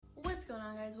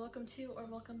on, guys? Welcome to or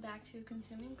welcome back to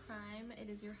Consuming Crime. It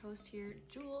is your host here,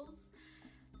 Jules,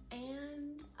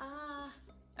 and I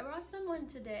brought someone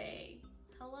today.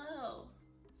 Hello,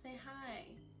 say hi.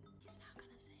 He's not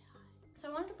gonna say hi. So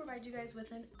I wanted to provide you guys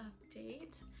with an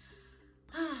update.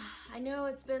 I know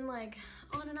it's been like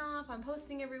on and off. I'm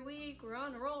posting every week. We're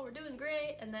on a roll. We're doing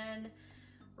great, and then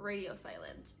radio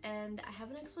silent. And I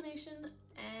have an explanation,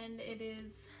 and it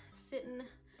is sitting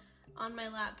on my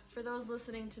lap. For those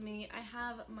listening to me, I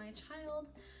have my child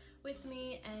with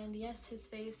me, and yes, his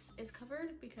face is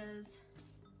covered because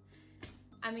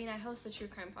I host a true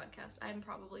crime podcast. I'm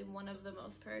probably one of the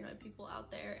most paranoid people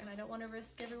out there, and I don't want to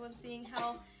risk everyone seeing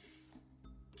how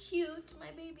cute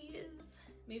my baby is.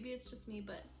 Maybe it's just me,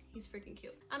 but he's freaking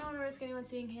cute. I don't want to risk anyone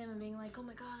seeing him and being like, oh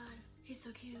my god, he's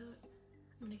so cute,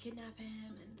 I'm gonna kidnap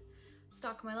him and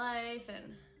stalk my life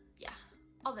and yeah,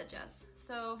 all that jazz.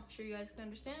 So I'm sure you guys can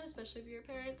understand, especially if you're a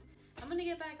parent. I'm gonna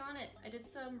get back on it. I did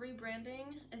some rebranding.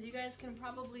 As you guys can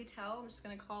probably tell, I'm just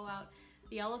gonna call out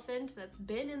the elephant that's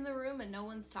been in the room and no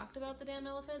one's talked about the damn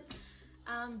elephant.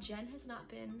 Jen has not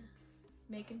been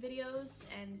making videos,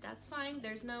 and that's fine.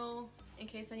 There's no, in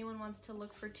case anyone wants to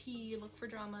look for tea, look for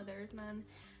drama, there's none.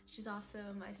 She's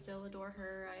awesome. I still adore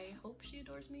her. I hope she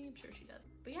adores me. I'm sure she does.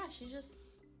 But yeah, she just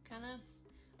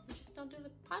we just don't do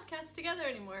the podcast together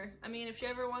anymore. I mean, if she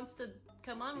ever wants to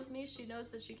come on with me, she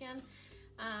knows that she can.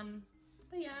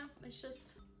 But yeah,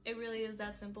 it really is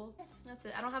that simple. That's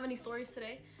it. I don't have any stories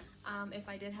today. If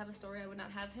I did have a story, I would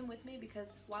not have him with me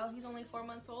because while he's only 4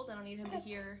 months old, I don't need him to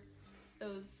hear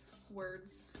those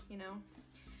words, you know?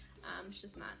 It's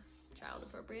just not child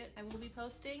appropriate. I will be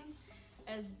posting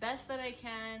as best that I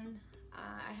can.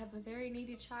 I have a very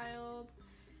needy child.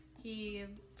 He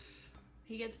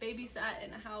gets babysat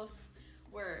in a house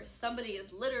where somebody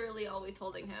is literally always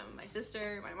holding him. My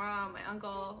sister, my mom, my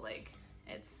uncle, like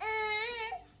it's,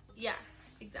 yeah,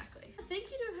 exactly. Thank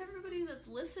you to everybody that's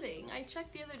listening. I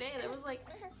checked the other day, there was like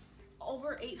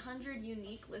over 800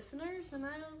 unique listeners, and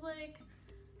I was like,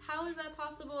 how is that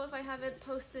possible if I haven't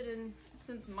posted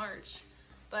since March?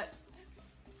 But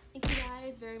thank you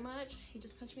guys very much. He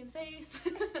just punched me in the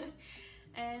face.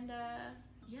 And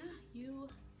yeah, you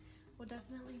will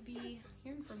definitely be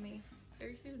hearing from me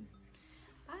very soon.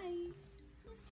 Bye.